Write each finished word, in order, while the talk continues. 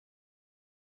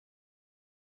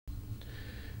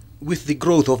With the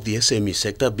growth of the SME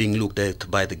sector being looked at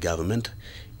by the government,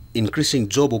 increasing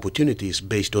job opportunities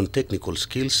based on technical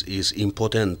skills is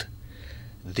important.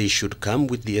 They should come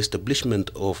with the establishment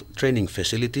of training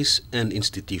facilities and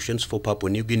institutions for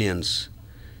Papua New Guineans.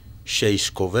 Shay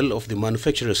Scovell of the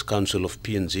Manufacturers Council of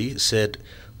PNG said,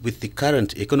 with the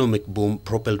current economic boom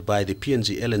propelled by the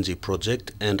PNG LNG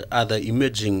project and other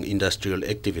emerging industrial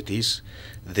activities,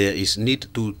 there is need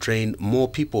to train more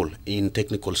people in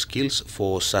technical skills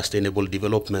for sustainable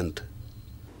development.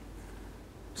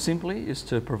 Simply is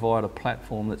to provide a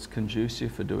platform that's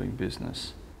conducive for doing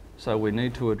business. So we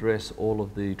need to address all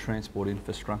of the transport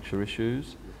infrastructure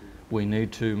issues. We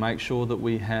need to make sure that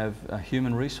we have a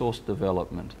human resource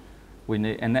development.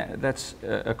 That's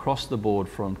across the board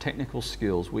from technical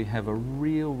skills. We have a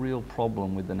real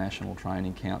problem with the National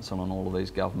Training Council and all of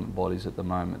these government bodies at the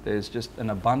moment. There's just an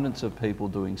abundance of people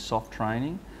doing soft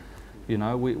training. You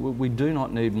know, we do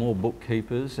not need more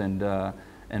bookkeepers and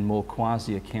more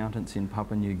quasi-accountants in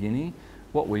Papua New Guinea.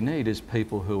 What we need is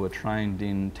people who are trained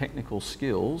in technical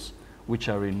skills which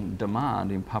are in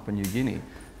demand in Papua New Guinea.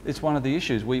 It's one of the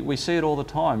issues. We see it all the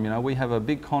time. You know, we have a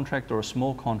big contract or a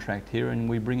small contract here and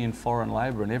we bring in foreign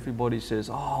labour and everybody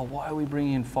says, oh, why are we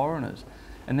bringing in foreigners?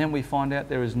 And then we find out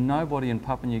there is nobody in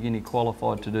Papua New Guinea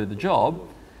qualified to do the job,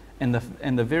 and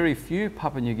the very few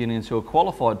Papua New Guineans who are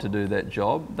qualified to do that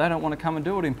job, they don't want to come and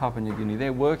do it in Papua New Guinea.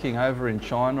 They're working over in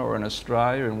China or in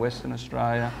Australia, in Western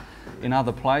Australia, in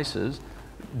other places,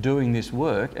 doing this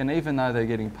work, and even though they're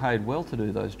getting paid well to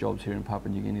do those jobs here in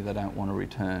Papua New Guinea, they don't want to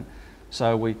return.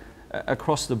 So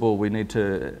across the board, we need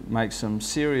to make some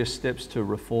serious steps to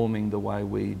reforming the way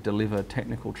we deliver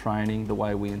technical training, the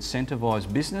way we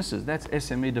incentivise businesses. That's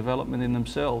SME development in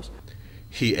themselves.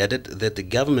 He added that the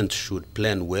government should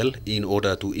plan well in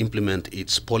order to implement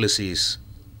its policies.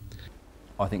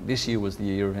 I think this year was the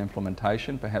year of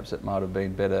implementation. Perhaps it might have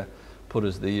been better put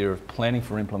as the year of planning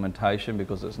for implementation,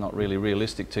 because it's not really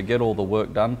realistic to get all the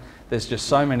work done. There's just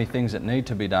so many things that need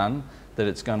to be done that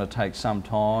it's going to take some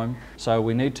time. So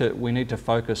we need to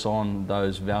focus on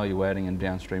those value-adding and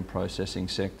downstream processing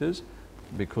sectors,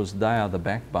 because they are the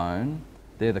backbone,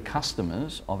 they're the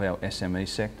customers of our SME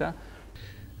sector.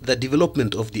 The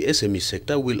development of the SME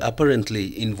sector will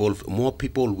apparently involve more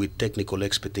people with technical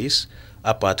expertise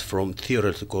apart from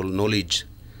theoretical knowledge.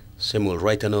 Samuel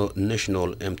Raitano,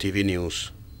 National MTV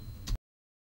News.